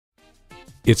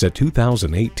It's a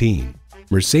 2018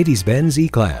 Mercedes-Benz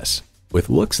E-Class. With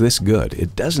looks this good,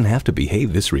 it doesn't have to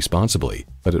behave this responsibly,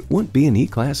 but it wouldn't be an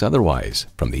E-Class otherwise.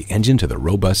 From the engine to the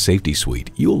robust safety suite,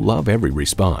 you'll love every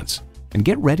response. And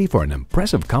get ready for an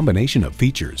impressive combination of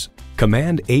features.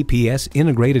 Command APS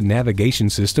integrated navigation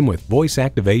system with voice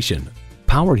activation,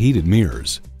 power heated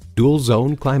mirrors, dual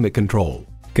zone climate control,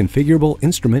 configurable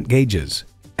instrument gauges,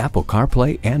 Apple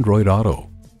CarPlay, Android Auto,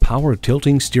 power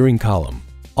tilting steering column,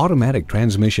 automatic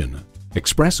transmission,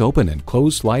 express open and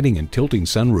closed sliding and tilting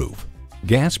sunroof,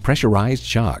 gas pressurized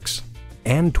shocks,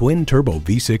 and twin turbo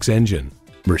V6 engine.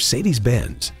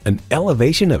 Mercedes-Benz, an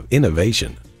elevation of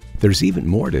innovation. There's even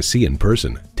more to see in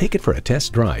person. Take it for a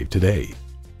test drive today.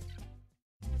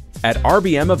 At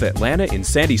RBM of Atlanta in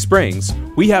Sandy Springs,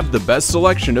 we have the best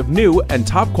selection of new and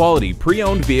top quality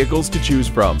pre-owned vehicles to choose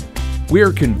from. We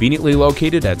are conveniently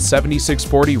located at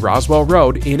 7640 Roswell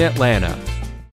Road in Atlanta.